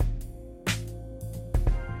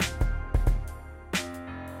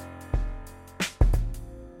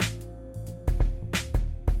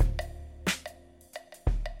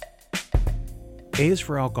A is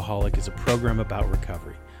for Alcoholic is a program about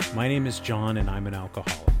recovery. My name is John, and I'm an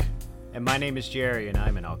alcoholic. And my name is Jerry, and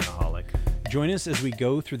I'm an alcoholic. Join us as we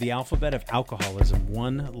go through the alphabet of alcoholism,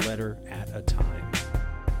 one letter at a time.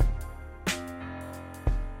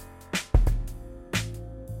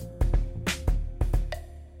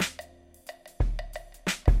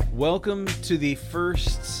 Welcome to the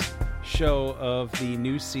first show of the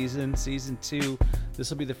new season, Season 2.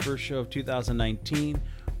 This will be the first show of 2019.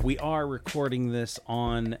 We are recording this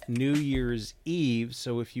on New Year's Eve,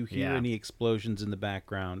 so if you hear any explosions in the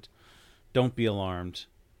background, don't be alarmed.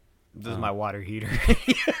 This is my water heater.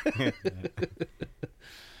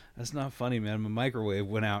 That's not funny, man. My microwave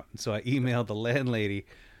went out, and so I emailed the landlady,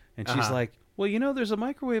 and she's like, well, you know, there's a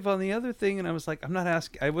microwave on the other thing. And I was like,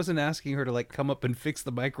 I wasn't asking her to like come up and fix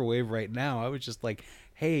the microwave right now. I was just like,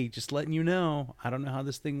 hey, just letting you know, I don't know how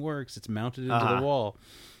this thing works. It's mounted into the wall.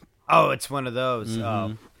 Oh, it's one of those. Mm-hmm.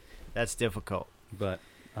 Oh, that's difficult. But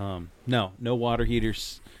no water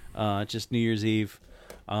heaters. Just New Year's Eve.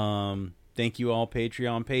 Thank you all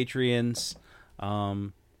Patreons.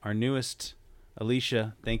 Our newest,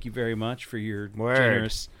 Alicia, thank you very much for your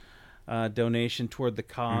generous donation toward the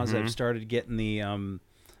cause. Mm-hmm. I've started getting the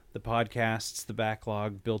podcasts, the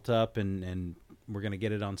backlog built up, and we're going to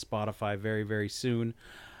get it on Spotify very, very soon.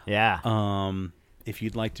 Yeah. If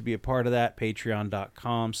you'd like to be a part of that,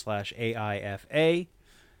 patreon.com/AIFA.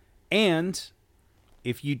 And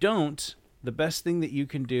if you don't, the best thing that you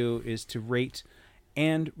can do is to rate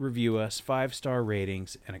and review us. 5-star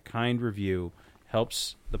ratings and a kind review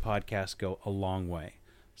helps the podcast go a long way.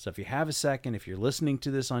 So if you have a second, if you're listening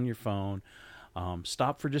to this on your phone,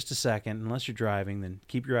 stop for just a second. Unless you're driving, then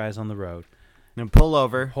keep your eyes on the road. And pull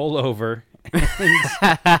over. Pull over. And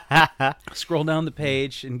scroll down the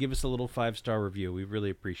page and give us a little 5-star review. We really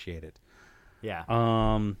appreciate it. Yeah.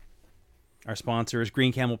 Our sponsor is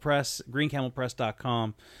Green Camel Press,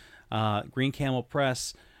 greencamelpress.com. Green Camel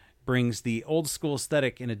Press brings the old school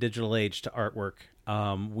aesthetic in a digital age to artwork.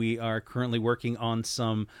 We are currently working on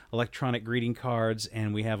some electronic greeting cards,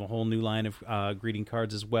 and we have a whole new line of greeting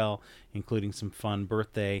cards as well, including some fun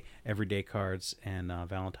birthday, everyday cards, and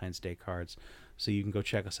Valentine's Day cards. So you can go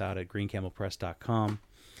check us out at greencamelpress.com.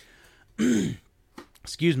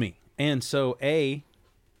 Excuse me. And so the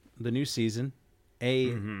new season,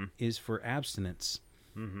 is for abstinence.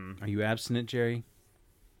 Mm-hmm. Are you abstinent, Jerry?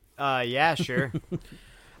 Yeah, sure.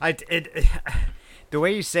 The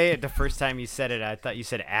way you say it the first time you said it, I thought you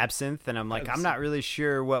said absinthe, and I'm like, I'm not really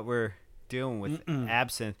sure what we're doing with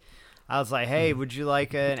absinthe. I was like, hey, would you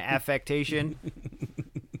like an affectation?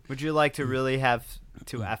 Would you like to really have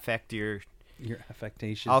to affect your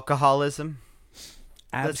affectation? Alcoholism?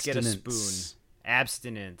 Abstinence. Let's get a spoon.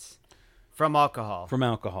 Abstinence. From alcohol. From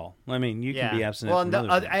alcohol. I mean, you can be abstinent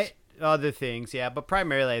from other things, yeah, but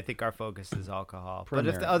primarily I think our focus is alcohol. But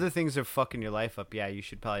if the other things are fucking your life up, yeah, you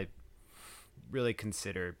should probably really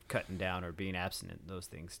consider cutting down or being abstinent those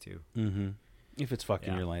things too. Mm-hmm. If it's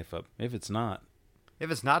fucking your life up. If it's not,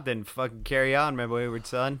 then fucking carry on, my wayward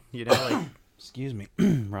son. You know, like excuse me,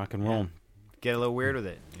 rock and roll. Get a little weird with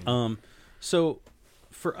it. You know? So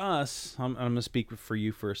for us, I'm gonna speak for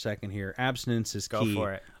you for a second here. Abstinence is key. Go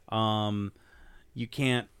for it. You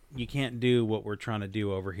can't do what we're trying to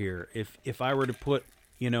do over here. If I were to put,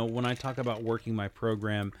 when I talk about working my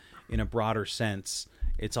program in a broader sense,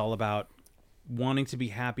 it's all about wanting to be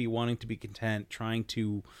happy, wanting to be content, trying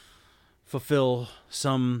to fulfill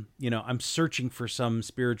some, I'm searching for some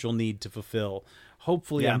spiritual need to fulfill.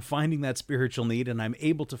 Hopefully I'm finding that spiritual need and I'm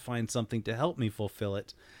able to find something to help me fulfill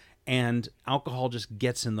it. And alcohol just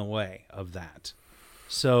gets in the way of that.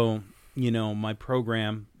 So, my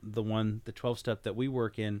program, the 12-step that we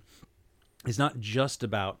work in, is not just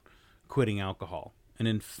about quitting alcohol. And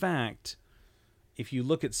in fact, if you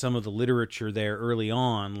look at some of the literature there early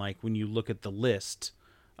on, like when you look at the list,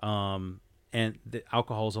 and the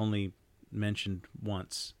alcohol is only mentioned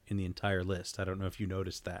once in the entire list. I don't know if you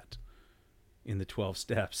noticed that in the 12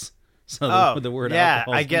 steps. So the word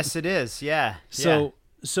alcohol. Yeah, I guess it is. Yeah.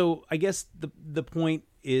 So I guess the point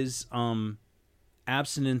is,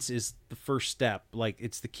 abstinence is the first step. Like,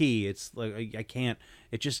 it's the key. It's like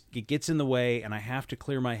it gets in the way, and I have to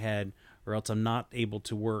clear my head, or else I'm not able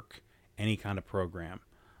to work any kind of program,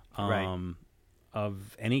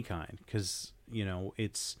 of any kind. Because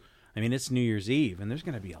it's New Year's Eve, and there's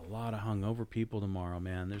going to be a lot of hungover people tomorrow,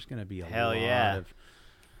 man. There's going to be a lot of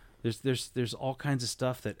there's all kinds of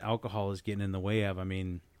stuff that alcohol is getting in the way of. I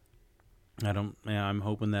mean, I'm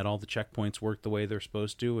hoping that all the checkpoints work the way they're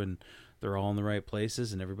supposed to, and they're all in the right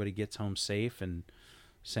places, and everybody gets home safe and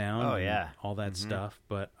sound. And all that stuff.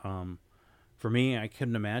 But for me, I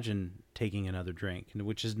couldn't imagine taking another drink,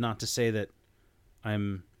 which is not to say that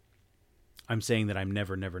I'm saying that I'm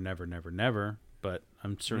never, but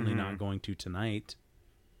I'm certainly not going to tonight.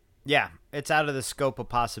 Yeah, it's out of the scope of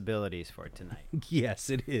possibilities for tonight.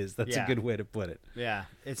 Yes, it is. That's a good way to put it. Yeah,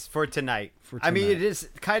 it's for tonight. I mean, it is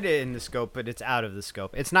kind of in the scope, but it's out of the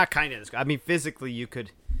scope. It's not kind of in the scope. I mean, physically, you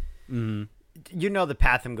could, you know the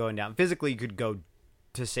path I'm going down. Physically, you could go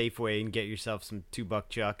to Safeway and get yourself some $2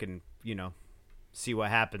 chuck and, you know, see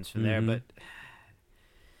what happens from there. But,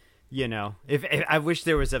 you know, if I wish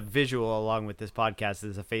there was a visual along with this podcast.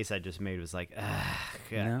 There's a face I just made was like,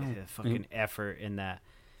 fucking effort in that.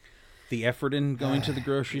 The effort in going to the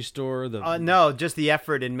grocery store? No, just the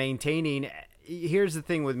effort in maintaining. Here's the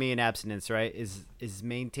thing with me and abstinence, right? Is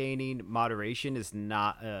maintaining moderation is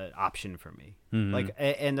not an option for me. Like,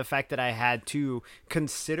 and the fact that I had to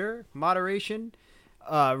consider moderation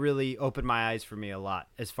really opened my eyes for me a lot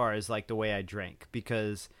as far as like the way I drank.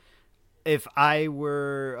 Because if I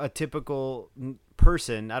were a typical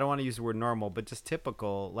person, I don't want to use the word normal, but just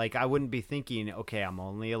typical, like I wouldn't be thinking, okay, I'm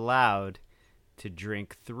only allowed to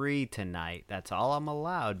drink 3 tonight. That's all I'm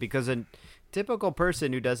allowed. Because a typical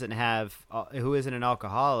person who doesn't have, who isn't an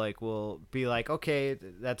alcoholic will be like, okay,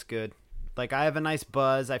 that's good. Like I have a nice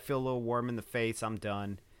buzz. I feel a little warm in the face. I'm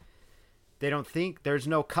done. They don't think there's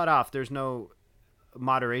no cutoff. There's no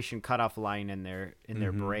moderation cutoff line in their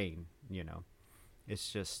brain. You know,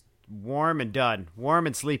 it's just warm and done. Warm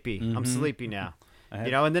and sleepy. I'm sleepy now. You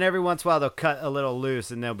know, and then every once in a while they'll cut a little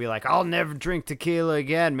loose and they'll be like, I'll never drink tequila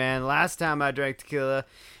again, man. Last time I drank tequila,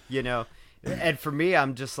 you know. And for me,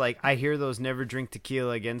 I'm just like, I hear those never drink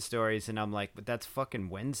tequila again stories and I'm like, but that's fucking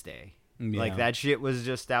Wednesday. Yeah. Like that shit was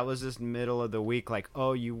just middle of the week. Like,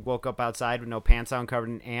 oh, you woke up outside with no pants on covered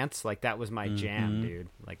in ants? Like that was my jam, dude.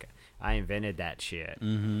 Like I invented that shit.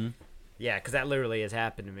 Yeah, because that literally has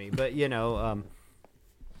happened to me. But, you know,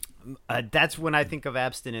 that's when I think of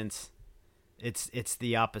abstinence. It's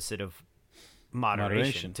the opposite of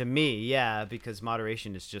moderation to me, yeah, because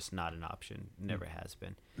moderation is just not an option. It never has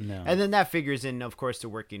been. No. And then that figures in, of course, to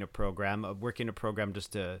working a program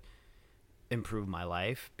just to improve my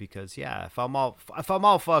life. Because if I'm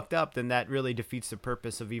all fucked up, then that really defeats the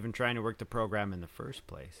purpose of even trying to work the program in the first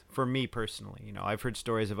place. For me personally, you know, I've heard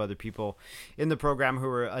stories of other people in the program who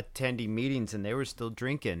were attending meetings and they were still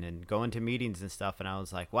drinking and going to meetings and stuff. And I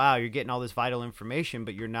was like, wow, you're getting all this vital information,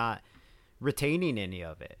 but you're not retaining any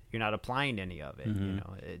of it. You're not applying any of it. You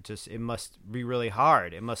know, it must be really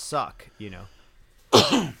hard. It must suck, you know.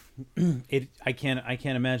 I can't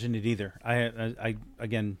imagine it either. I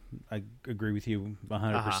agree with you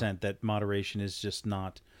 100% that moderation is just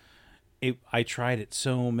not. I tried it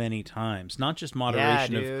so many times. Not just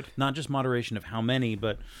moderation of how many,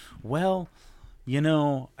 but you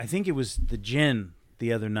know, I think it was the gin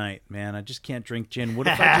the other night, man. I just can't drink gin. What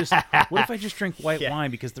if I just drink white wine,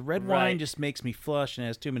 because the red wine just makes me flush and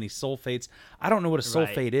has too many sulfates. I don't know what a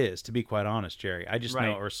sulfate is, to be quite honest, Jerry. I just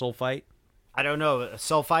know, or sulfite. I don't know.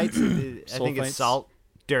 Sulfites? I think it's salt,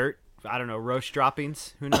 dirt. I don't know, roast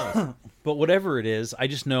droppings. Who knows? But whatever it is, I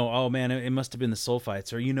just know. Oh man, it must have been the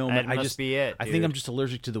sulfites, or you know, that must be it. I think I'm just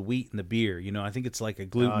allergic to the wheat in the beer. You know, I think it's like a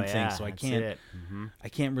gluten thing, so I can't. I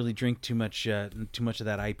can't really drink too much of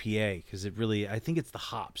that IPA because it really. I think it's the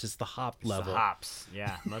hops. It's the hop level. The hops,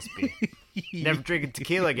 yeah, must be. Never drinking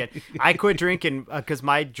tequila again. I quit drinking because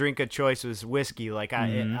my drink of choice was whiskey. Like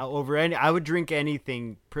I would drink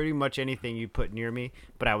anything, pretty much anything you put near me,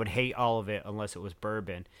 but I would hate all of it unless it was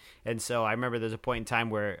bourbon. And so I remember there's a point in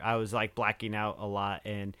time where I was like blacking out a lot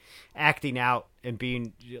and acting out and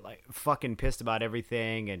being like fucking pissed about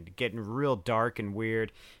everything and getting real dark and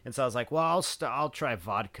weird. And so I was like, well, I'll try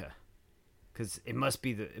vodka because it must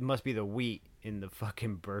be the wheat in the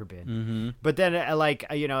fucking bourbon. But then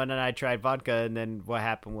you know, and then I tried vodka, and then what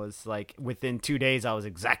happened was like within 2 days I was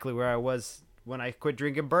exactly where I was when I quit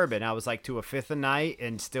drinking bourbon. I was like to a fifth a night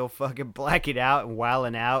and still fucking blacking out and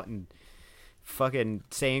wilding out and fucking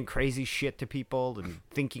saying crazy shit to people and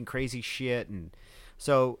thinking crazy shit. And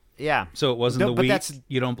so yeah, so it wasn't the wheat.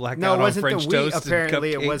 You don't black out on French toast.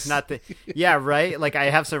 Apparently it was not the right, like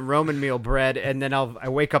I have some Roman meal bread and then I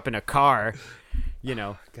wake up in a car. You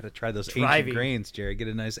know, gotta try those ancient grains, Jerry. Get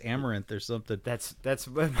a nice amaranth or something. That's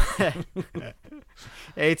I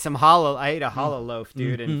ate a hollow loaf,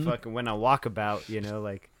 dude, and fucking went on walkabout. You know,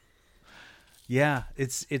 like yeah,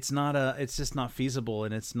 it's just not feasible,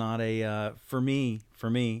 and it's not a for me.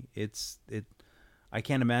 I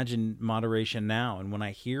can't imagine moderation now, and when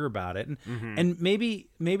I hear about it, and maybe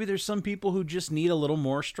there's some people who just need a little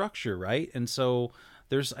more structure, right? And so.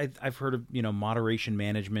 I've heard of, you know, moderation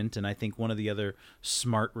management, and I think one of the other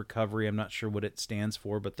smart recovery, I'm not sure what it stands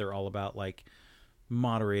for, but they're all about like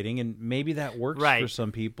moderating, and maybe that works Right. for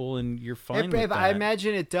some people, and you're fine with that. I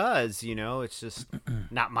imagine it does. It's just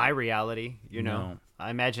not my reality. No. I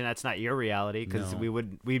imagine that's not your reality because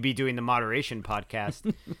No. we'd be doing the moderation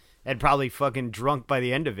podcast and probably fucking drunk by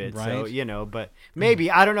the end of it. Right. So but maybe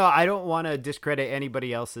I don't know. I don't want to discredit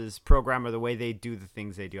anybody else's program or the way they do the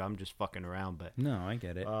things they do. I'm just fucking around, but No, I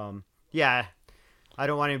get it. yeah, I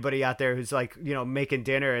don't want anybody out there who's like making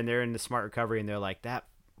dinner and they're in the smart recovery and they're like that.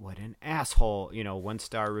 What an asshole,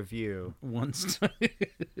 1-star review.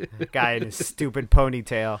 Guy in his stupid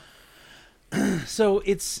ponytail. So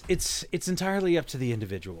it's entirely up to the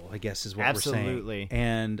individual, I guess, is what Absolutely. we're saying.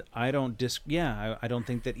 And I don't I don't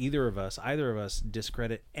think that either of us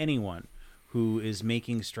discredit anyone who is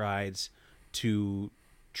making strides to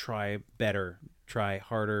try better, try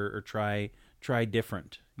harder, or try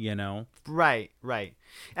different, Right.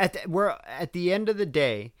 At the end of the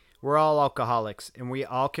day, we're all alcoholics, and we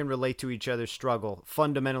all can relate to each other's struggle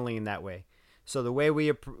fundamentally in that way. So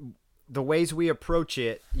the ways we approach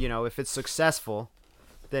it, if it's successful,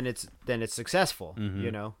 then it's successful,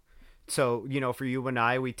 So, for you and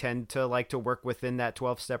I, we tend to like to work within that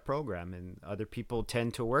 12-step program, and other people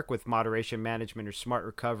tend to work with moderation management or smart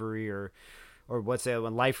recovery or what's that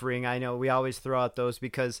one, Life Ring. I know we always throw out those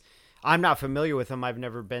because I'm not familiar with them. I've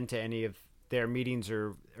never been to any of their meetings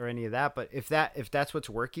or any of that, but if that's what's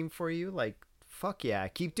working for you, like, fuck yeah,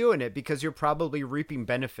 keep doing it because you're probably reaping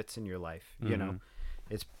benefits in your life.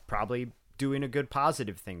 It's probably doing a good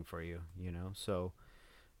positive thing for you, so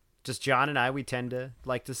just John and I, we tend to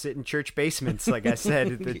like to sit in church basements, like I said,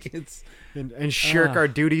 and shirk our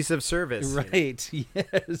duties of service. Right.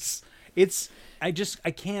 Yes. I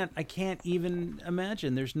can't even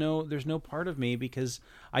imagine. There's no part of me, because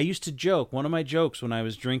I used to joke. One of my jokes when I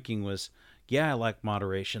was drinking was, yeah, I like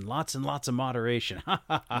moderation. Lots and lots of moderation.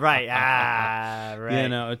 Right.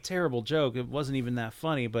 Right. A terrible joke. It wasn't even that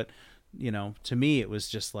funny, but to me it was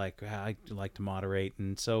just like, I like to moderate.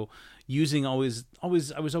 And so I was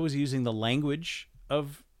always using the language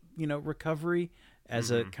of, recovery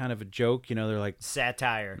as a kind of a joke. They're like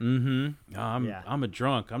satire. I'm a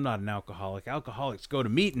drunk. I'm not an alcoholic. Alcoholics go to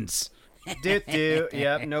meetings.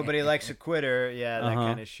 Yep. Nobody likes a quitter. Yeah, that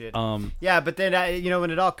kind of shit. Yeah, but then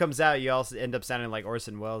when it all comes out, you also end up sounding like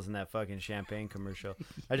Orson Welles in that fucking champagne commercial.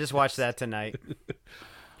 I just watched that tonight.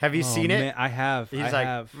 Have you seen it? Man, I have. He's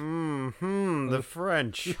the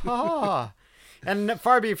French. And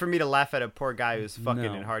far be it from me to laugh at a poor guy who's fucking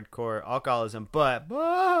in hardcore alcoholism, but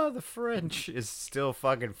the French is still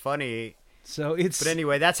fucking funny. So But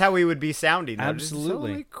anyway, that's how we would be sounding.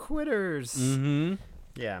 Absolutely. Like quitters. Mm-hmm.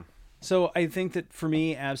 Yeah. So I think that for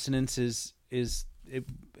me, abstinence is it's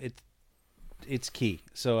key.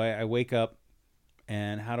 So I wake up,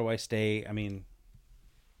 and how do I stay? I mean,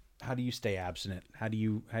 how do you stay abstinent? How do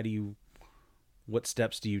you? What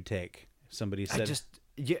steps do you take? Somebody said,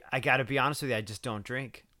 I got to be honest with you. I just don't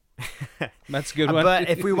drink. That's a good one. But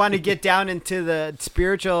if we want to get down into the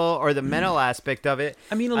spiritual or the mental aspect of it,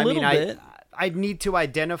 a little bit. I need to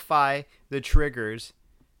identify the triggers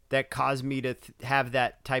that cause me to have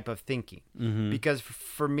that type of thinking. Because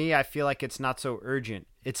for me, I feel like it's not so urgent.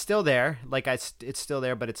 It's still there. It's still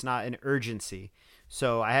there, but it's not an urgency.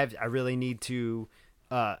 So I really need to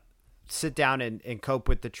sit down and cope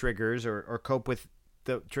with the triggers or cope with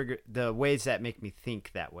the ways that make me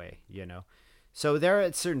think that way, So there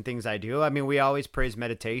are certain things I do. I mean, we always praise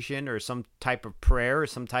meditation or some type of prayer or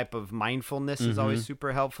some type of mindfulness is always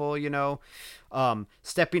super helpful,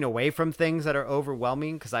 stepping away from things that are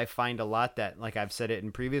overwhelming. Cause I find a lot that, like I've said it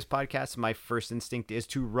in previous podcasts, my first instinct is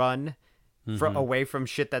to run away from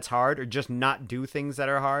shit that's hard, or just not do things that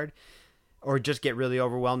are hard, or just get really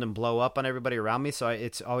overwhelmed and blow up on everybody around me. So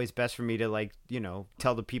it's always best for me to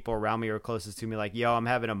tell the people around me or closest to me, like, yo, I'm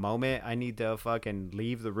having a moment. I need to fucking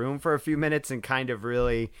leave the room for a few minutes and kind of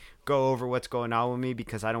really go over what's going on with me,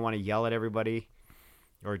 because I don't want to yell at everybody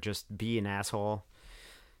or just be an asshole.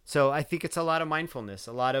 So I think it's a lot of mindfulness,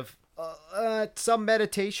 a lot of some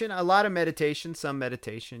meditation, some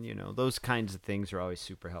meditation, those kinds of things are always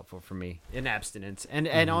super helpful for me in abstinence. And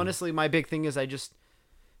honestly, my big thing is I just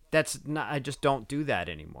don't do that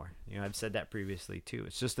anymore. I've said that previously too.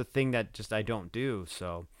 It's just a thing that just I don't do.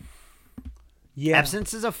 So yeah,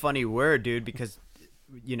 abstinence is a funny word, dude, because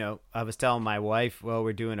I was telling my wife, well,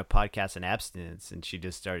 we're doing a podcast on abstinence, and she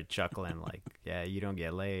just started chuckling like, yeah, you don't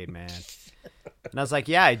get laid, man. And I was like,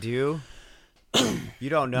 yeah, I do. You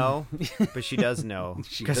don't know, but she does know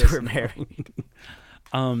because we're married.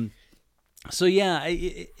 So yeah,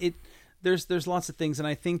 there's lots of things. And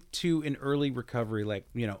I think too, in early recovery, like,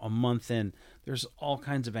 a month in, there's all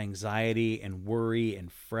kinds of anxiety and worry and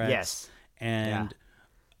fret. Yes. And,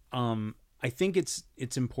 I think it's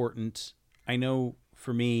important. I know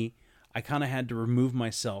for me, I kind of had to remove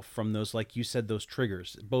myself from those, like you said, those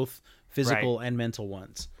triggers, both physical and mental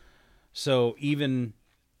ones. So even,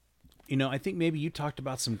 I think maybe you talked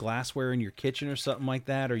about some glassware in your kitchen or something like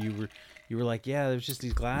that, or you were like, yeah, there's just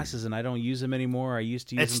these glasses and I don't use them anymore. I used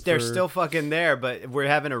to use them. They're still fucking there, but we're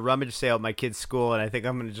having a rummage sale at my kid's school, and I think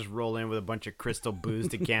I'm gonna just roll in with a bunch of crystal booze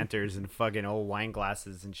decanters and fucking old wine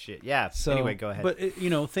glasses and shit. Yeah. So anyway, go ahead.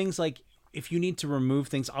 But things like, if you need to remove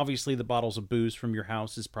things, obviously the bottles of booze from your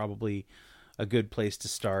house is probably a good place to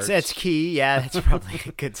start. So that's key. Yeah, that's probably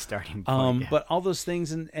a good starting point. But all those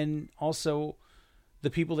things, and also the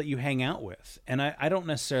people that you hang out with. And I don't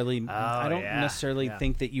necessarily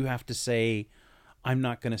think that you have to say, I'm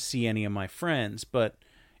not going to see any of my friends. But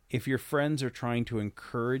if your friends are trying to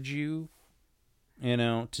encourage you,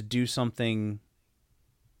 to do something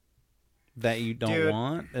that you don't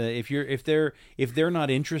want, if they're not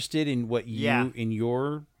interested in what you in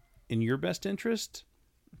your best interest,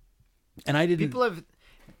 and I didn't. People have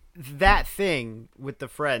that thing with the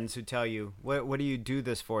friends who tell you, what do you do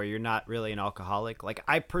this for? You're not really an alcoholic. Like,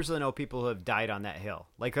 I personally know people who have died on that hill.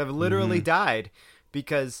 Like, have literally died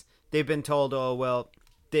because they've been told, oh, well,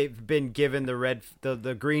 they've been given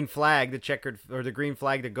the green flag, the checkered, or the green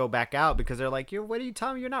flag to go back out, because they're like, what are you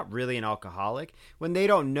telling me? You're not really an alcoholic. When they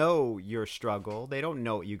don't know your struggle, they don't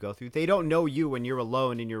know what you go through. They don't know you when you're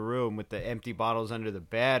alone in your room with the empty bottles under the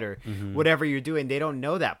bed or whatever you're doing. They don't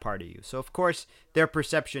know that part of you. So of course their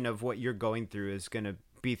perception of what you're going through is going to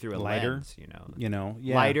be through a lighter lens,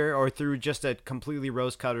 lighter, or through just a completely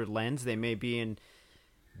rose-colored lens. They may be in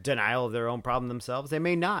denial of their own problem themselves. They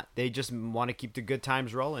may not. They just want to keep the good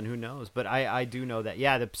times rolling. Who knows? But I do know that.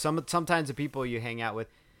 Yeah, sometimes the people you hang out with,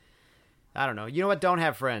 I don't know. You know what? Don't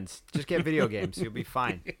have friends. Just get video games. You'll be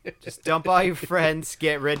fine. Just dump all your friends.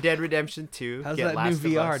 Get Red Dead Redemption 2. How's get that Last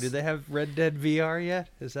new of VR? Us. Do they have Red Dead VR yet?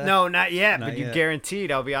 Is that No, not yet. Not but you yet.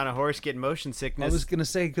 guaranteed I'll be on a horse getting motion sickness. I was gonna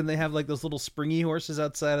say, can they have like those little springy horses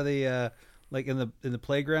outside of the like in the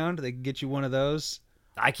playground? They can get you one of those.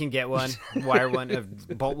 I can get one, wire one,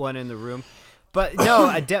 bolt one in the room. But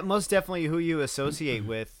no, most definitely who you associate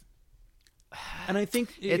with. And I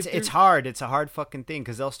think it's hard. It's a hard fucking thing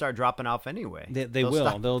because they'll start dropping off anyway. They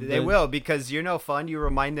will. They will, because you're no fun. You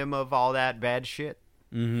remind them of all that bad shit.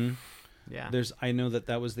 Mm-hmm. Yeah. I know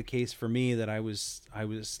that was the case for me. That I was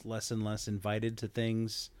less and less invited to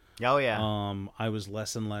things. Oh yeah. I was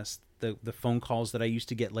less and less the phone calls that I used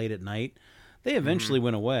to get late at night. They eventually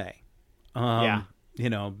went away. Yeah.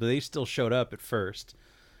 But they still showed up at first.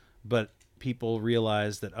 But people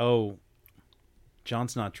realized that, oh,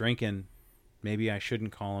 John's not drinking. Maybe I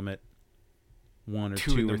shouldn't call him at 1 or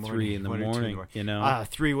 2 or 3 in the morning. A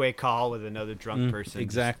three-way call with another drunk person.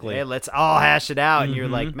 Exactly. Hey, let's all hash it out. And you're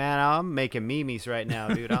like, man, I'm making memes right now,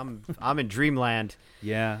 dude. I'm in dreamland.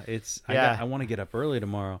 Yeah, I want to get up early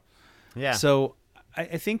tomorrow. Yeah. So I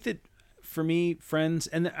think that for me, friends,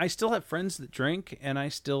 and I still have friends that drink, and I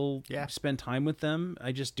still spend time with them.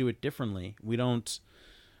 I just do it differently. We don't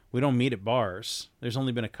meet at bars. There's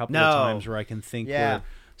only been a couple of times where I can think where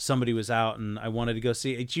somebody was out and I wanted to go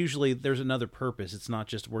see. It's usually there's another purpose. It's not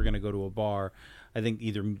just we're going to go to a bar. I think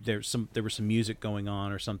either there was some music going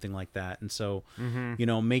on or something like that. And so,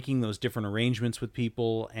 making those different arrangements with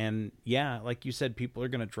people, and like you said, people are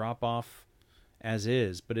going to drop off as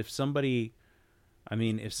is. But if somebody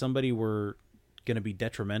were going to be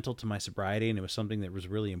detrimental to my sobriety and it was something that was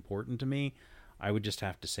really important to me, I would just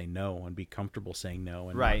have to say no and be comfortable saying no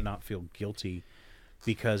and not feel guilty,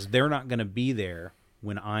 because they're not going to be there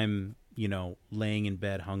when I'm, laying in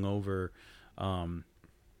bed hungover,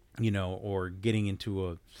 or getting into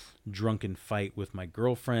a drunken fight with my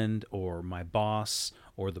girlfriend or my boss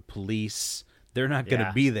or the police. They're not going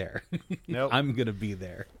to be there. Nope. I'm going to be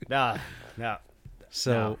there. No.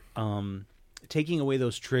 So, taking away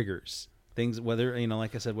those triggers, things, whether,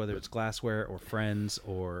 like I said, whether it's glassware or friends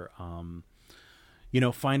or,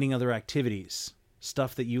 finding other activities,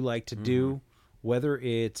 stuff that you like to do, whether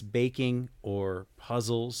it's baking or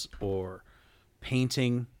puzzles or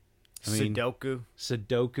painting. Sudoku.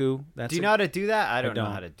 Do you know how to do that? I don't know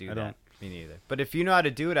how to do that. Me neither. But if you know how to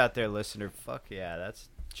do it out there, listener, fuck yeah, that's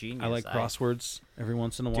genius. I like crosswords every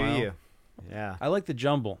once in a while. Do you? Yeah. I like the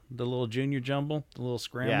jumble, the little junior jumble, the little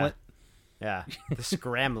scramlet. Yeah, the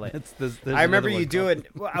scramlet. There's I remember you doing,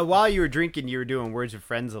 while you were drinking, you were doing Words with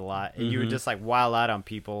Friends a lot, and you would just like wild out on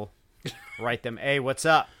people, write them, hey, what's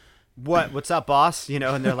up? What's up, boss?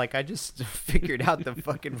 And they're like, I just figured out the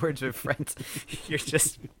fucking Words with Friends. You're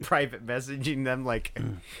just private messaging them like,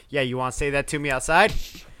 yeah, you want to say that to me outside?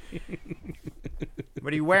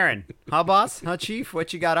 What are you wearing? Huh, boss? Huh, chief?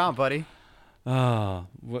 What you got on, buddy? But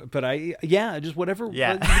just whatever.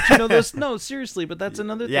 Yeah. But those. No, seriously. But that's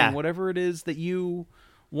another thing. Yeah. Whatever it is that you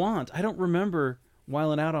want. I don't remember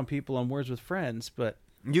wiling out on people on Words with Friends, but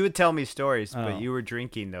You would tell me stories, but you were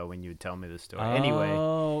drinking though when you would tell me the story. Anyway.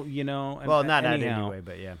 Oh, Well, not anyhow. anyway,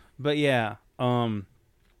 but yeah. But yeah.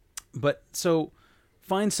 But so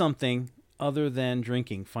find something other than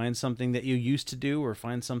drinking. Find something that you used to do, or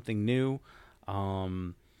find something new.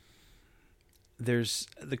 There's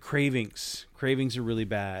the cravings. Cravings are really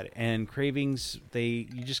bad, and cravings, you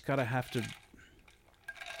just have to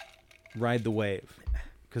ride the wave,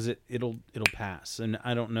 because it'll pass. And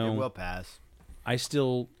I don't know. It will pass. I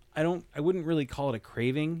wouldn't really call it a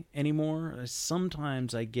craving anymore.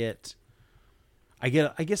 Sometimes I guess I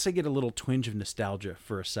get a little twinge of nostalgia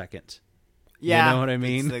for a second. Yeah, you know what I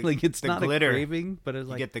mean? It's not glitter. A craving, but it's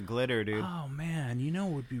you like, get the glitter, dude. oh man, it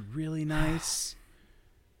would be really nice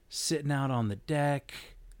sitting out on the deck,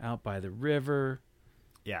 out by the river.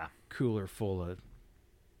 Yeah, cooler full of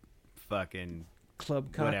fucking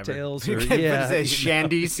club cocktails, whatever. or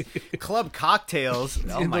shandies, club cocktails.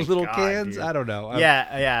 Oh in my the little God, cans. dude. I don't know.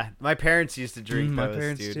 Yeah. My parents used to drink my those.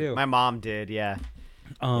 parents dude. too. My mom did. Yeah.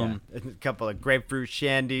 A couple of grapefruit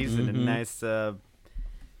shandies and a nice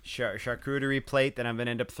charcuterie plate that I'm gonna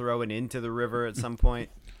end up throwing into the river at some point.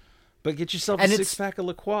 But get yourself a 6-pack of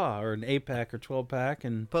La Croix, or an 8-pack or 12-pack,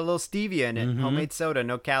 and put a little stevia in it. Homemade soda,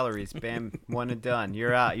 no calories. Bam, one and done.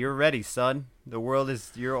 You're out. You're ready, son. The world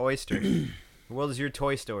is your oyster. The world is your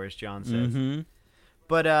toy store, as John says.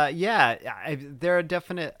 But there are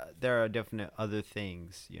definite other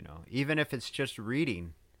things. Even if it's just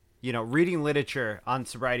reading. Reading literature on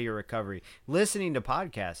sobriety or recovery, listening to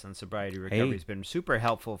podcasts on sobriety or recovery has been super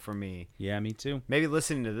helpful for me. Yeah, me too. Maybe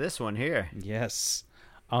listening to this one here. Yes.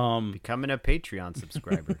 Becoming a Patreon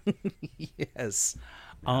subscriber. Yes.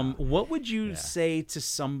 What would you say to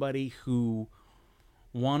somebody who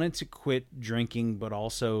wanted to quit drinking but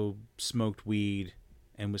also smoked weed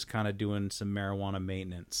and was kind of doing some marijuana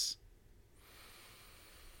maintenance?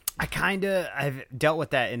 I've dealt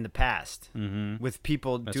with that in the past with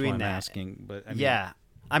people That's doing why I'm that. asking, but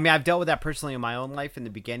I've dealt with that personally in my own life in the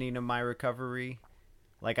beginning of my recovery.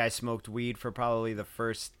 Like, I smoked weed for probably the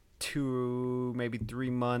first 2, maybe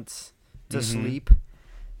 3 months to sleep.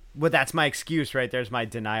 Well, that's my excuse, right? There's my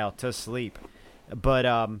denial, to sleep. But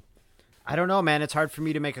I don't know, man. It's hard for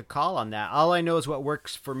me to make a call on that. All I know is what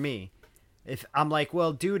works for me. If I'm like,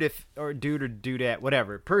 well, dude, or dudette,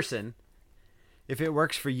 whatever, person, if it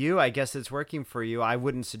works for you, I guess it's working for you. I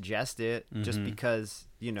wouldn't suggest it just because,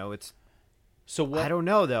 it's... So what? I don't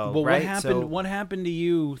know, though, Well, right? what happened to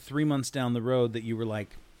you 3 months down the road that you were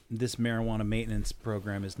like, this marijuana maintenance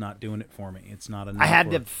program is not doing it for me? It's not enough. I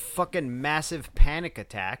had the fucking massive panic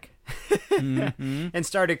attack and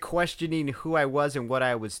started questioning who I was and what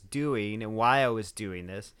I was doing and why I was doing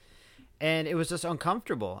this. And it was just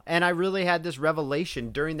uncomfortable. And I really had this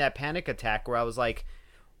revelation during that panic attack where I was like,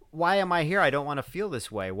 why am I here? I don't want to feel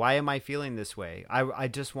this way. Why am I feeling this way? I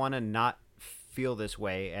just want to not feel this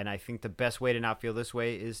way. And I think the best way to not feel this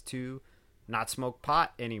way is to not smoke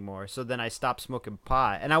pot anymore. So then I stopped smoking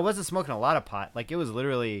pot. And I wasn't smoking a lot of pot. Like, it wasn't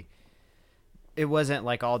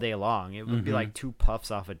like all day long. It would be like 2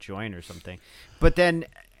 puffs off a joint or something. But then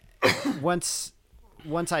once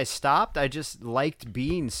I stopped, I just liked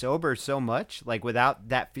being sober so much, like without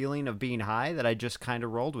that feeling of being high, that I just kind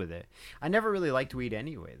of rolled with it. I never really liked weed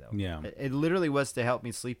anyway, though. Yeah. It literally was to help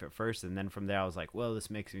me sleep at first, and then from there I was like, well, this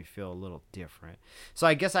makes me feel a little different. So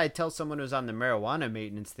I guess I'd tell someone who's on the marijuana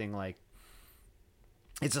maintenance thing, like,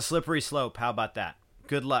 it's a slippery slope. How about that?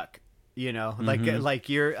 Good luck. Like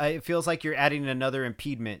it feels like you're adding another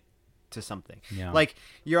impediment to something. Yeah. Like,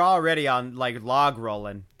 you're already on like log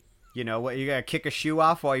rolling. What, you gotta kick a shoe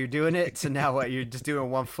off while you're doing it? So now what, you're just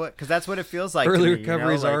doing 1 foot? Because that's what it feels like. Early to me,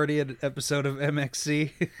 recovery is like, already an episode of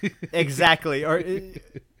MXC. Exactly. Or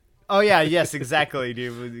yes, exactly,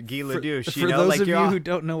 dude. With Guy Ledouche. For those of you who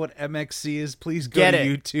don't know what MXC is, please go to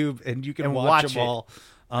YouTube and you can watch them all.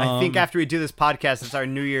 I think after we do this podcast, it's our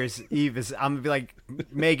New Year's Eve. I'm gonna be like,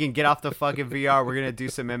 Megan, get off the fucking VR. We're gonna do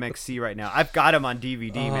some MXC right now. I've got them on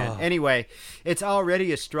DVD, man. Anyway, it's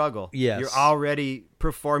already a struggle. Yes, you're already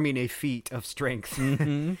performing a feat of strength.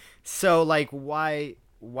 So, like, why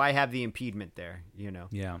have the impediment there?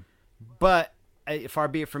 Yeah. But far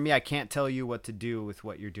be it from me, I can't tell you what to do with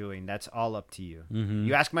what you're doing. That's all up to you.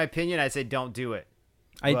 You ask my opinion, I say don't do it.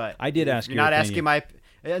 I did ask you're your not opinion. asking my.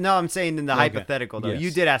 No, I'm saying in the hypothetical, though. Yes.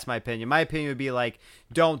 You did ask my opinion. My opinion would be like,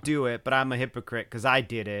 don't do it, but I'm a hypocrite because I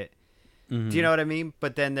did it. Do you know what I mean?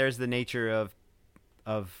 But then there's the nature of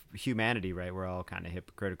of humanity, right? We're all kind of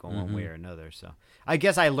hypocritical in one way or another. So I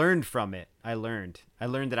guess I learned from it. I learned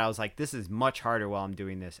that I was like, this is much harder while I'm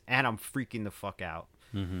doing this, and I'm freaking the fuck out.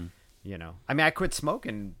 You know, I mean, I quit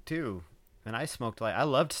smoking too, and I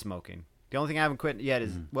loved smoking. The only thing I haven't quit yet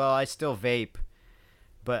is, well, I still vape,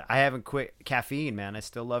 but I haven't quit caffeine, man. I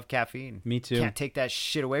still love caffeine. Me too. Can't take that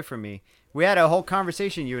shit away from me. We had a whole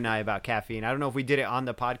conversation, you and I, about caffeine. I don't know if we did it on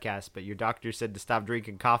the podcast, but your doctor said to stop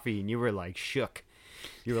drinking coffee, and you were like shook.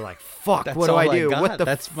 You were like, fuck, That's what do all I I do? got. What the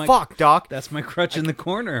That's fuck, doc? That's my crutch in the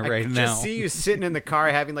corner right now. I just see you sitting in the car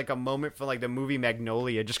having like a moment from like the movie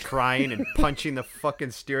Magnolia, just crying and punching the fucking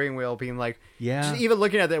steering wheel, being like, Yeah. just even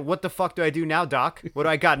looking at that, what the fuck do I do now, doc? What do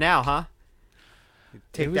I got now, huh?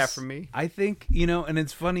 Take that from me. I think, you know, and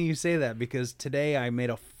it's funny you say that because today I made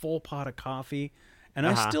a full pot of coffee and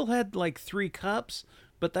I still had like 3 cups,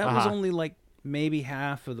 but that was only like maybe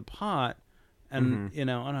half of the pot. And, you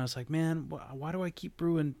know, and I was like, man, why do I keep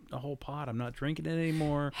brewing a whole pot? I'm not drinking it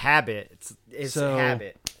anymore. Habit. It's a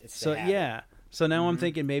habit. Yeah. So now I'm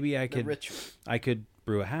thinking maybe I could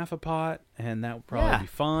brew a half a pot and that would probably be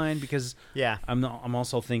fine because I'm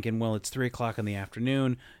also thinking, well, it's 3:00 in the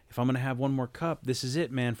afternoon. If I'm going to have one more cup, this is it,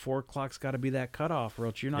 man. 4:00's got to be that cutoff or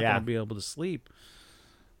else you're not going to be able to sleep.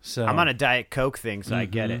 So I'm on a Diet Coke thing, so I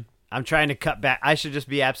get it. I'm trying to cut back. I should just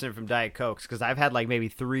be absent from Diet Cokes because I've had like maybe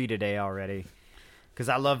 3 today already. Because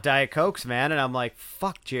I love Diet Cokes, man, and I'm like,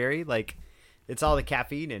 fuck, Jerry. Like, it's all the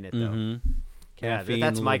caffeine in it, though. Caffeine,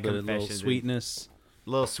 that's my confession. confession. Little sweetness.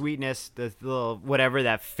 Little sweetness, the little whatever,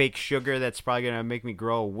 that fake sugar that's probably gonna make me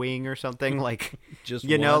grow a wing or something. Like, Just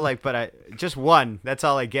you one. know, like, but just one. That's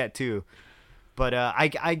all I get too. But I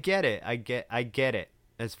get it. I get it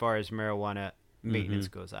as far as marijuana maintenance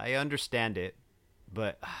goes. I understand it,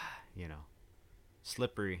 but you know,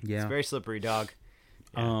 slippery. Yeah. It's very slippery, dog.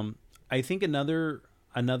 Yeah. I think another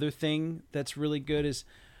thing that's really good is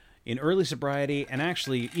in early sobriety, and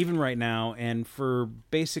actually even right now, and for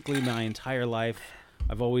basically my entire life,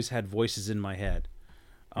 I've always had voices in my head.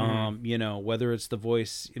 You know, whether it's the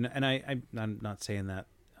voice, you know, and I'm not saying that,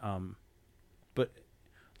 but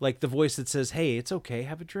like the voice that says, "Hey, it's okay,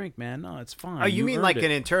 have a drink, man. No, it's fine." Oh, you mean like an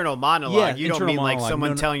an internal monologue? Yeah, you don't mean like monologue. someone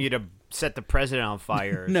No. telling you to set the president on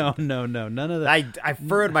fire? No, none of that. I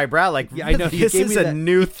furrowed my brow like, I know, you this gave is me a that-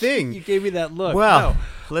 new thing. You gave me that look. Well, No,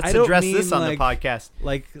 let's I don't address mean this on the like- podcast.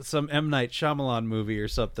 like some M. Night Shyamalan movie or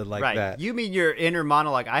something like Right. that. You mean your inner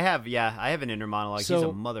monologue? I have an inner monologue. He's a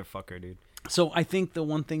So- motherfucker, dude. So I think the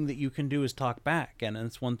one thing that you can do is talk back, and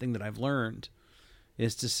it's one thing that I've learned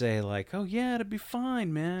is to say like, "Oh yeah, it'll be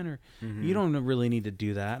fine, man," or "You don't really need to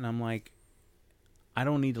do that." And I'm like, I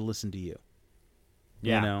don't need to listen to you.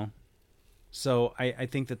 Yeah. You know. So I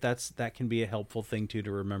think that can be a helpful thing too,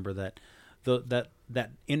 to remember that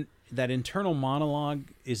that internal monologue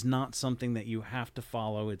is not something that you have to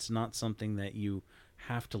follow. It's not something that you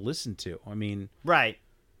have to listen to. I mean, Right.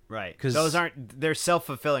 'Cause- They're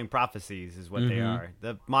self-fulfilling prophecies is what they are.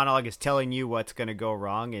 The monologue is telling you what's going to go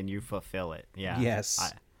wrong and you fulfill it. Yeah.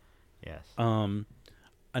 Yes. Yes.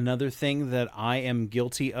 Another thing that I am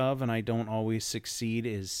guilty of, and I don't always succeed,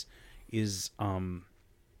 is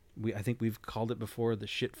I think we've called it before, the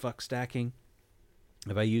shit fuck stacking.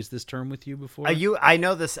 Have I used this term with you before? I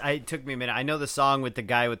know this. It took me a minute. I know the song with the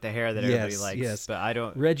guy with the hair that everybody likes. Yes. But I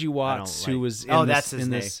don't. Reggie Watts, who was in that's his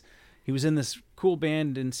name. He was in this cool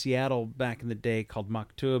band in Seattle back in the day called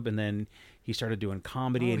Maktub, and then he started doing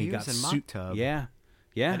comedy, and he got was in Maktub. Yeah.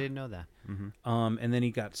 I didn't know that. And then he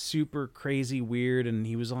got super crazy weird, and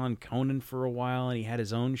he was on Conan for a while, and he had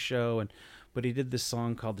his own show, but he did this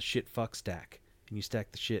song called the Shit Fuck Stack, and you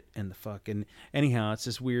stack the shit and the fuck, and anyhow, it's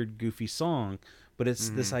this weird goofy song, but it's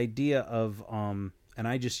this idea of and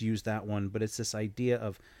I just used that one, but it's this idea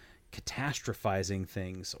of catastrophizing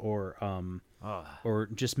things, or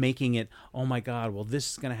just making it, oh my god, well,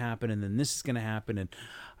 this is going to happen, and then this is going to happen, and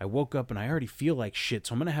I woke up and I already feel like shit,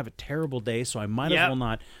 so I'm going to have a terrible day, so I might as well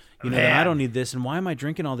not, then I don't need this, and why am I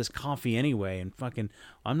drinking all this coffee anyway, and fucking,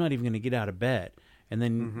 I'm not even going to get out of bed, and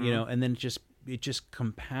then, and then it just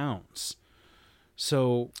compounds.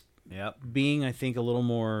 So, being, I think, a little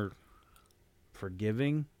more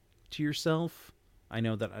forgiving to yourself, I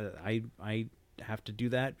know that I have to do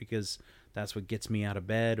that because that's what gets me out of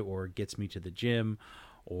bed, or gets me to the gym,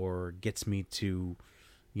 or gets me to,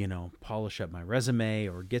 polish up my resume,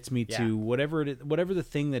 or gets me to whatever the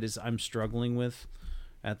thing that is I'm struggling with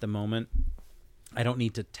at the moment. I don't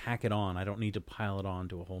need to tack it on. I don't need to pile it on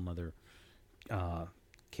to a whole nother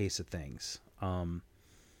case of things.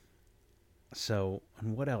 So,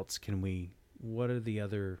 and what else what are the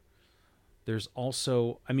other, there's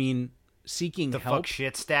also, seeking The help. fuck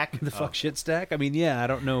shit stack? The fuck shit stack. I mean, yeah, I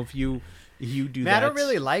don't know if you You do Man, that. I don't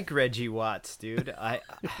really like Reggie Watts, dude. I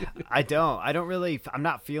don't really. I'm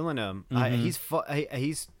not feeling him.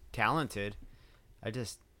 He's talented. I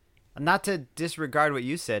just. Not to disregard what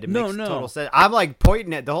you said. It makes total sense. I'm like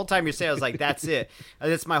pointing at the whole time you're saying. I was like, "That's it.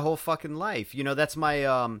 That's my whole fucking life." You know, that's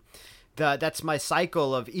my that's my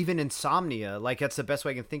cycle of even insomnia. Like that's the best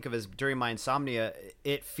way I can think of is during my insomnia,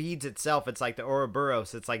 it feeds itself. It's like the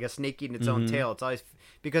Ouroboros. It's like a snake eating its own tail. It's always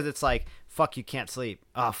because it's like, fuck, you can't sleep.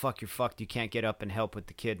 Oh, fuck, you're fucked. You can't get up and help with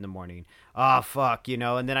the kid in the morning. Oh, fuck, you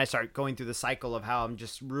know? And then I start going through the cycle of how I'm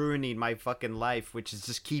just ruining my fucking life, which is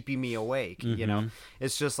just keeping me awake, you know?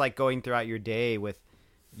 It's just like going throughout your day with,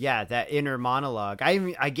 that inner monologue.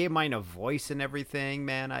 I gave mine a voice and everything,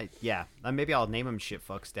 man. Maybe I'll name him Shit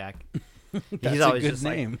Fuck Stack. He's always a good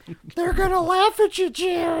name. Like, they're gonna laugh at you,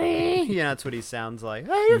 Jerry. Yeah, that's what he sounds like.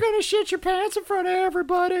 Hey, you're gonna shit your pants in front of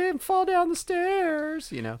everybody and fall down the stairs.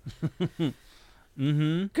 You know.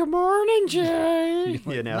 Good morning, Jay.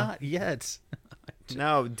 Like, you know, not yet.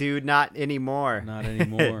 No, dude, not anymore. Not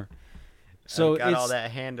anymore. So I've got all that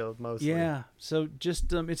handled mostly. Yeah. So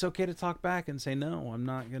just it's okay to talk back and say no. I'm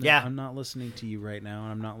not gonna. I'm not listening to you right now,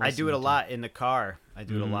 and I'm not. I do it a lot in the car.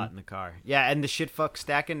 Yeah, and the shit fuck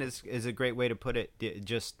stacking is a great way to put it.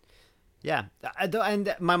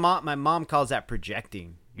 And my mom calls that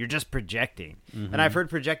projecting. You're just projecting. And I've heard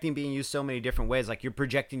projecting being used so many different ways. Like you're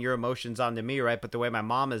projecting your emotions onto me, right? But the way my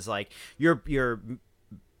mom is like, you're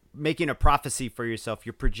making a prophecy for yourself.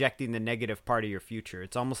 You're projecting the negative part of your future.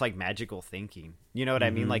 It's almost like magical thinking. You know what I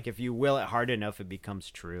mean? Like if you will it hard enough, it becomes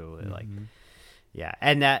true. Like,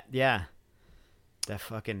 and that's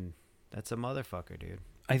a motherfucker, dude.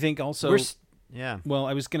 I think also, yeah. Well,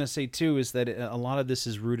 I was going to say too, is that a lot of this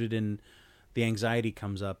is rooted in the anxiety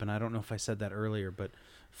comes up. And I don't know if I said that earlier, but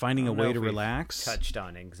finding a way to relax. Touched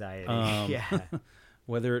on anxiety.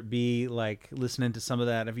 Whether it be like listening to some of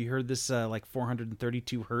that. Have you heard this like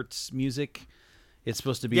 432 hertz music? It's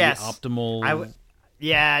supposed to be the optimal.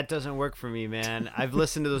 It doesn't work for me, man. I've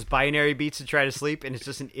listened to those binary beats to try to sleep, and it's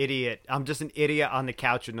just an idiot. I'm just an idiot on the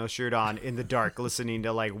couch with no shirt on in the dark listening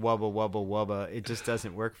to like wubba, wubba, wubba. It just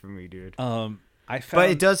doesn't work for me, dude. But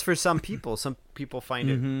it does for some people. Some people find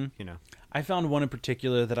it, you know. I found one in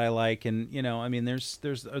particular that I like, and you know, I mean, there's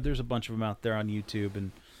a bunch of them out there on YouTube,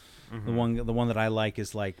 and the one that I like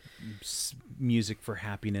is like music for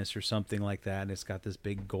happiness or something like that, and it's got this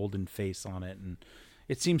big golden face on it, and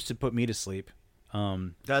it seems to put me to sleep.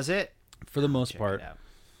 Does it? For the most part.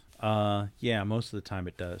 Yeah, most of the time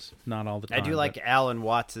it does. Not all the time. I do like Alan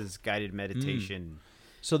Watts' guided meditation.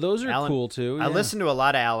 So those are cool too. Yeah. I listen to a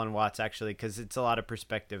lot of Alan Watts actually because it's a lot of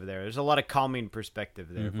perspective there. There's a lot of calming perspective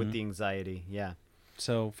there with the anxiety. Yeah.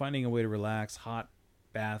 So finding a way to relax, hot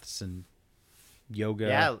baths and yoga.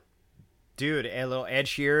 Yeah. Dude, a little Ed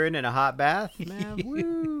Sheeran and a hot bath, man.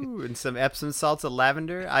 Woo! And some Epsom salts of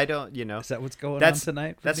lavender. I don't, you know. Is that what's going on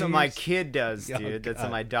tonight? That's what my kid does, dude. That's what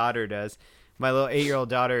my daughter does. My little 8-year-old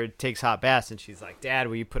daughter takes hot baths, and she's like, Dad,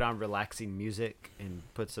 will you put on relaxing music and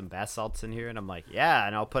put some bath salts in here? And I'm like, yeah,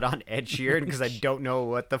 and I'll put on Ed Sheeran because I don't know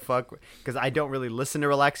what the fuck, because I don't really listen to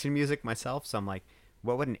relaxing music myself. So I'm like,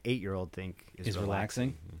 what would an 8-year-old think is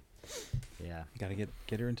relaxing? Yeah. You got to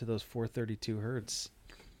get her into those 432 hertz.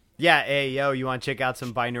 Yeah, hey, yo, you want to check out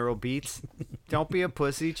some binaural beats? Don't be a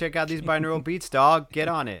pussy. Check out these binaural beats, dog. Get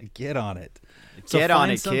on it. Get on it. So Get on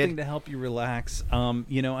find it, something kid. to help you relax.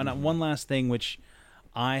 You know, and one last thing, which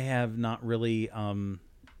I have not really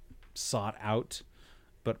sought out,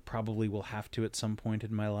 but probably will have to at some point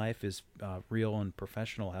in my life, is real and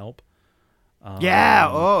professional help.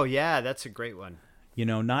 Yeah, that's a great one. You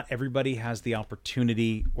know, not everybody has the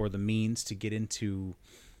opportunity or the means to get into,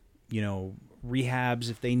 you know,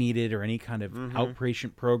 rehabs if they need it, or any kind of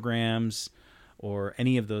outpatient programs or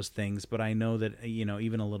any of those things. But I know that, you know,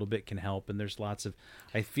 even a little bit can help. And there's lots of,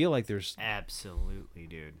 I feel like there's absolutely,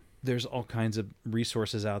 dude. There's all kinds of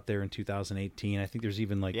resources out there in 2018. I think there's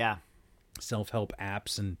even like self-help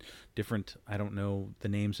apps and different, I don't know the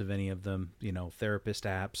names of any of them, you know, therapist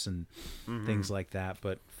apps and things like that.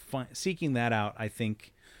 But seeking that out, I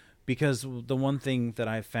think, because the one thing that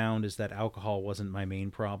I found is that alcohol wasn't my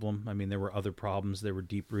main problem. I mean, there were other problems. There were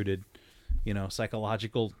deep-rooted, you know,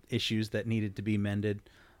 psychological issues that needed to be mended.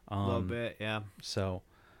 A little bit, yeah. So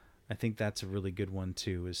I think that's a really good one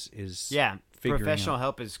too, is professional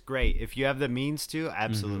help is great. If you have the means to,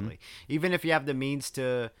 absolutely. Even if you have the means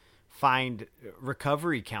to find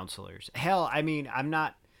recovery counselors. Hell, I mean, I'm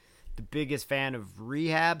not the biggest fan of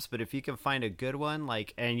rehabs, but if you can find a good one,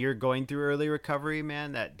 like, and you're going through early recovery,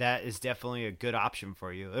 man, that is definitely a good option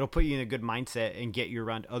for you. It'll put you in a good mindset and get you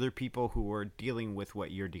around other people who are dealing with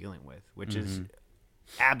what you're dealing with, which is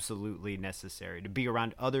absolutely necessary, to be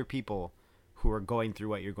around other people who are going through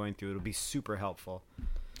what you're going through. It'll be super helpful.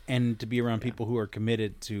 And to be around people who are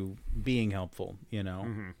committed to being helpful,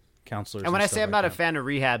 counselors. And when I stuff say I'm like not a that. fan of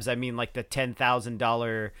rehabs, I mean like the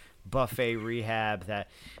 $10,000 buffet rehab that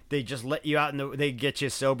they just let you out they get you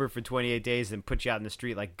sober for 28 days and put you out in the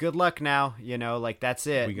street. Like, good luck now, like that's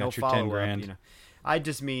it. We got no your follow 10 grand. up. I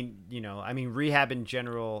just mean, rehab in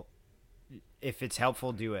general. If it's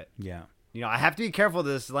helpful, do it. Yeah. I have to be careful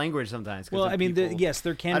with this language sometimes. 'Cause Well, I mean, yes,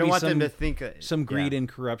 there can I don't be want them to think some greed and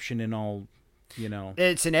corruption in all,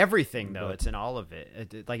 It's in everything, though. It's in all of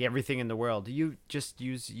it. Like everything in the world. You just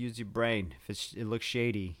use your brain. If it looks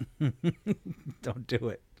shady, don't do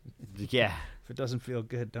it. Yeah. If it doesn't feel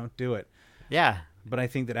good, don't do it. Yeah. But I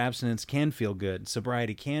think that abstinence can feel good.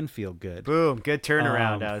 Sobriety can feel good. Boom. Good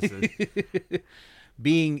turnaround.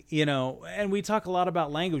 Being, and we talk a lot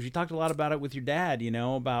about language. We talked a lot about it with your dad,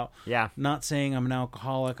 about not saying I'm an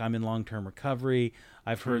alcoholic, I'm in long-term recovery.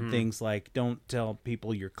 I've heard things like, don't tell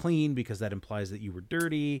people you're clean because that implies that you were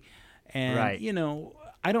dirty. And,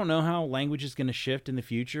 I don't know how language is going to shift in the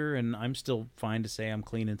future, and I'm still fine to say I'm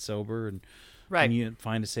clean and sober, and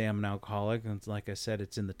fine to say I'm an alcoholic. And like I said,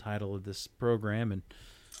 it's in the title of this program, and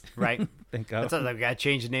think of. That's why I've got to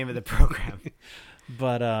change the name of the program.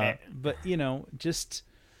 But just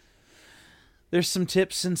there's some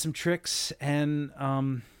tips and some tricks, and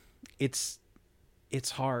it's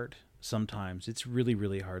hard sometimes. It's really,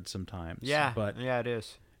 really hard sometimes. Yeah, but it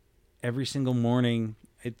is. Every single morning,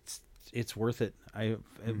 it's worth it.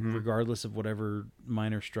 Regardless of whatever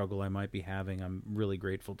minor struggle I might be having, I'm really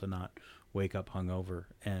grateful to not wake up hungover.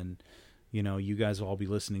 And you guys will all be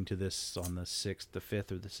listening to this on the 6th, the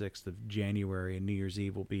 5th, or the 6th of January, and New Year's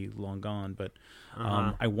Eve will be long gone. But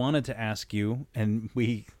I wanted to ask you, and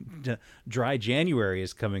dry January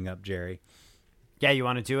is coming up, Jerry. Yeah, you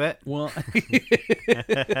want to do it? Well,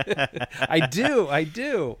 I do.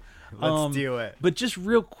 Let's do it. But just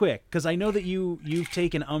real quick, because I know that you've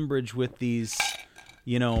taken umbrage with these,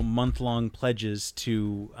 month-long pledges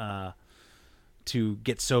to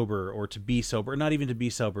get sober or to be sober, not even to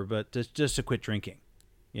be sober, but just to quit drinking,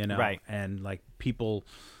 Right. And like people,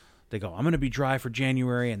 they go, I'm going to be dry for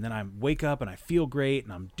January, and then I wake up and I feel great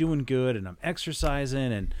and I'm doing good and I'm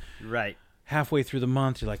exercising, and halfway through the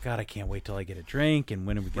month, you're like, God, I can't wait till I get a drink, and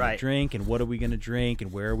when are we going to drink, and what are we going to drink,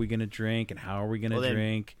 and where are we going to drink, and how are we going to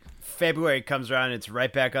drink? February comes around and it's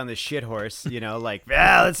right back on the shit horse, like,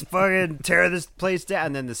 let's fucking tear this place down.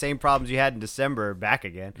 And then the same problems you had in December are back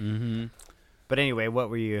again. Mm-hmm. But anyway, what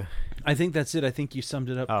were you? I think that's it. I think you summed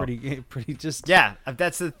it up pretty just. Yeah,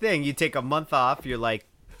 that's the thing. You take a month off, you're like,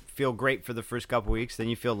 feel great for the first couple weeks, then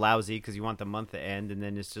you feel lousy because you want the month to end, and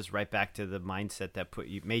then it's just right back to the mindset that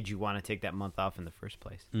made you want to take that month off in the first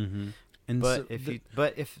place. Mm-hmm. And but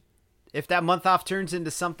so if that month off turns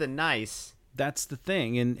into something nice, that's the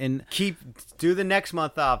thing. And do the next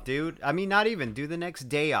month off, dude. I mean, not even do the next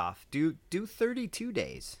day off. Do 32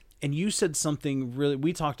 days. And you said something really.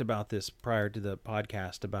 We talked about this prior to the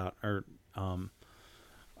podcast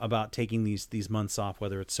about taking these months off,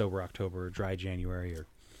 whether it's sober October or dry January or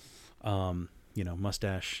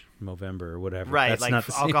mustache November or whatever. Right, that's like not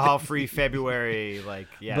the alcohol-free February,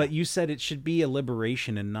 But you said it should be a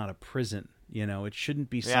liberation and not a prison. It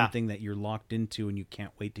shouldn't be something that you're locked into and you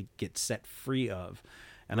can't wait to get set free of.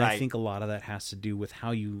 And I think a lot of that has to do with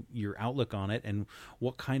how your outlook on it and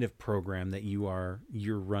what kind of program that you're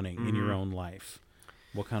running in your own life.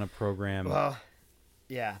 What kind of program? Well,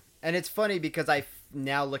 yeah. And it's funny because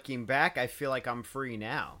now looking back, I feel like I'm free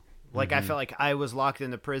now. Like, I felt like I was locked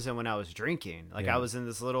in the prison when I was drinking. Like, I was in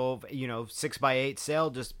this little, 6x8 cell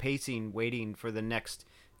just pacing, waiting for the next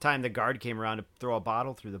time the guard came around to throw a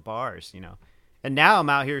bottle through the bars, And now I'm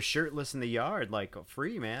out here shirtless in the yard, like,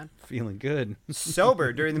 free, man. Feeling good.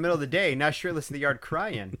 Sober during the middle of the day, not shirtless in the yard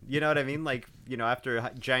crying. You know what I mean? Like, after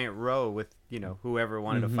a giant row with, whoever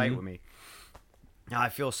wanted to fight with me. Now I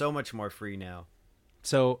feel so much more free now.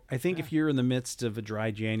 So I think if you're in the midst of a dry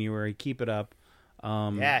January, keep it up.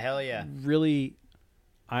 Yeah, hell yeah. Really,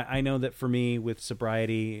 I know that for me with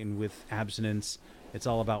sobriety and with abstinence, it's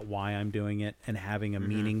all about why I'm doing it and having a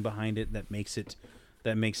meaning behind it that makes it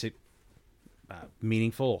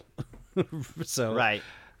meaningful. So I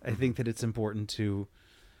think that it's important to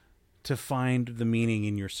find the meaning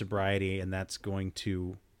in your sobriety, and that's going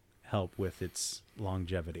to help with its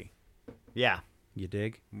longevity. Yeah. You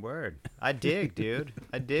dig? Word. I dig, dude.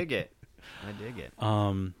 I dig it.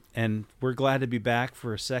 And we're glad to be back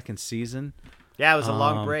for a second season. Yeah, it was a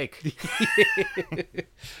long break.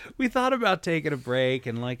 We thought about taking a break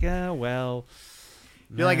and You're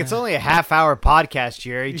like, it's only a half-hour podcast,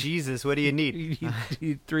 Jerry. Jesus, what do you need? You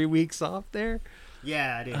need 3 weeks off there?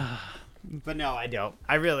 Yeah, I do. But no, I don't.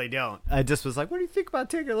 I really don't. I just was like, what do you think about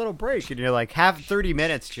taking a little break? And you're like, have 30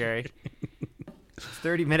 minutes, Jerry. It's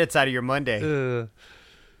 30 minutes out of your Monday.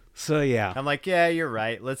 So, yeah. I'm like, yeah, you're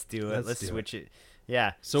right. Let's do it. Let's switch it.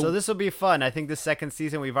 Yeah. So this will be fun. I think the second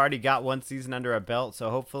season, we've already got one season under our belt. So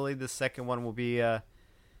hopefully the second one will be,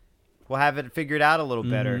 we'll have it figured out a little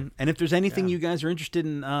better. And if there's anything you guys are interested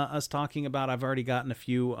in us talking about, I've already gotten a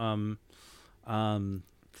few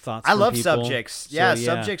thoughts. I love people. subjects. Yeah,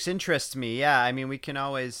 subjects interest me. Yeah, I mean, we can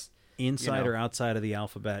always inside or outside of the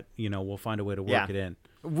alphabet. We'll find a way to work it in.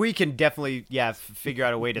 We can definitely figure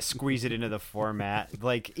out a way to squeeze it into the format.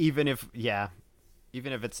 Like even if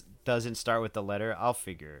it doesn't start with the letter,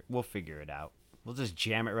 we'll figure it out. We'll just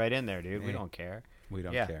jam it right in there, dude. We don't care. We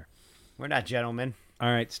don't care. We're not gentlemen. All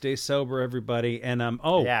right, stay sober, everybody. And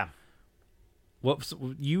what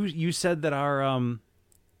you said that our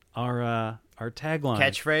tagline,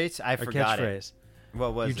 catchphrase? I forgot it.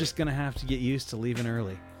 What was it? You're just gonna have to get used to leaving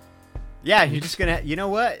early. Yeah, you're just gonna. You know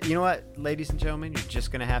what, ladies and gentlemen, you're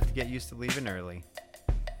just gonna have to get used to leaving early.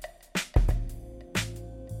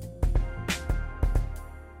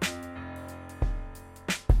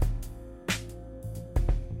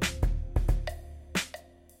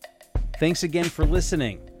 Thanks again for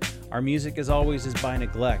listening. Our music, as always, is by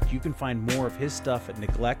Neglect. You can find more of his stuff at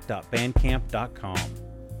neglect.bandcamp.com.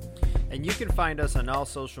 And you can find us on all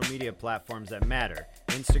social media platforms that matter: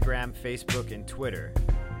 Instagram, Facebook, and Twitter.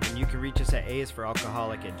 And you can reach us at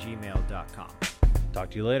aisforalcoholic@gmail.com. Talk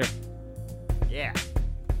to you later. Yeah.